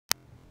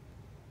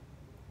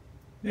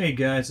Hey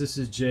guys, this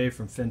is Jay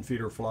from Fin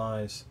Feeder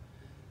Flies.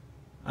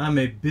 I'm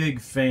a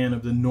big fan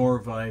of the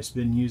NorVise,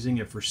 been using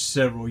it for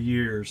several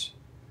years,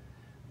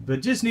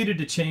 but just needed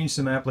to change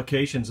some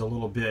applications a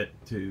little bit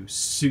to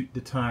suit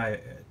the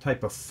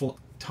type of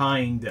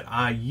tying that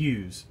I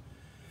use.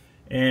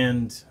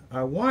 And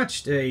I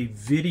watched a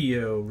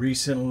video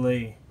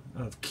recently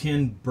of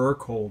Ken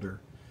Burkholder,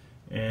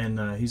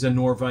 and he's a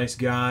NorVise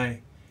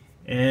guy,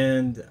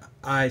 and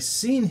I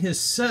seen his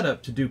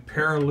setup to do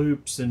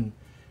paraloops and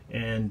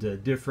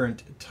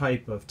different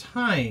type of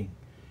tying,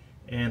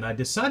 and I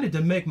decided to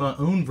make my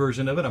own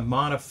version of it. I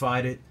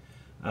modified it.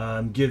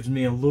 Gives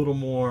me a little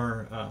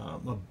more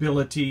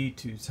ability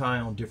to tie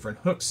on different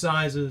hook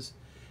sizes,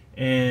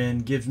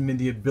 and gives me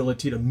the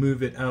ability to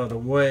move it out of the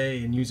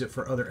way and use it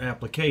for other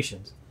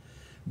applications.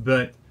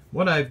 But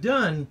what I've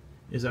done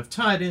is I've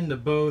tied into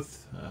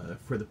both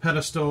for the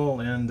pedestal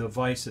and the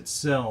vise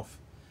itself,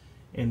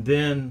 and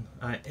then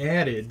I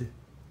added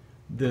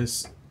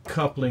this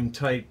coupling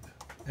type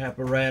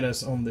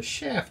apparatus on the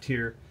shaft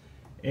here,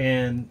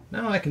 and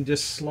now I can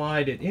just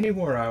slide it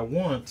anywhere I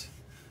want.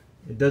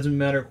 It doesn't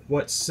matter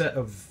what set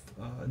of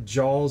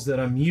jaws that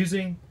I'm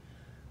using.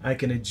 I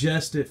can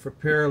adjust it for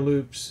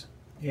paraloops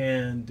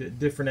and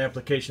different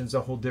applications,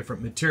 a whole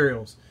different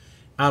materials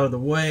out of the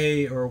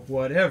way or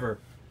whatever.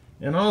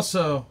 And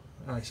also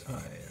I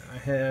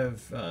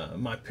have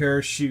my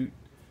parachute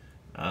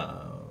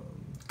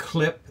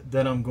clip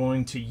that I'm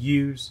going to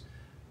use,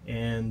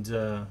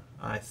 and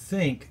I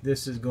think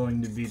this is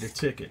going to be the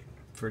ticket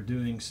for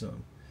doing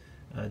some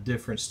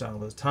different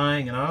style of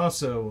tying. And I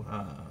also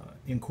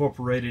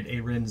incorporated a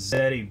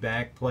Renzetti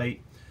backplate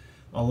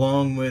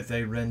along with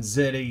a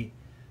Renzetti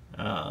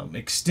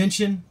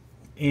extension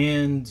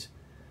and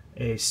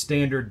a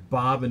standard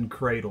bobbin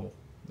cradle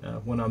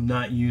when I'm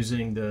not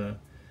using the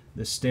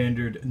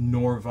standard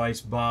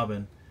NorVise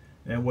bobbin.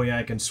 That way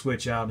I can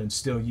switch out and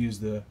still use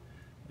the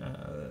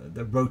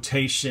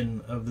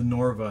rotation of the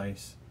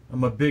NorVise.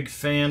 I'm a big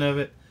fan of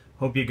it.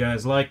 Hope you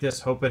guys like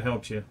this. Hope it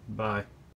helps you. Bye.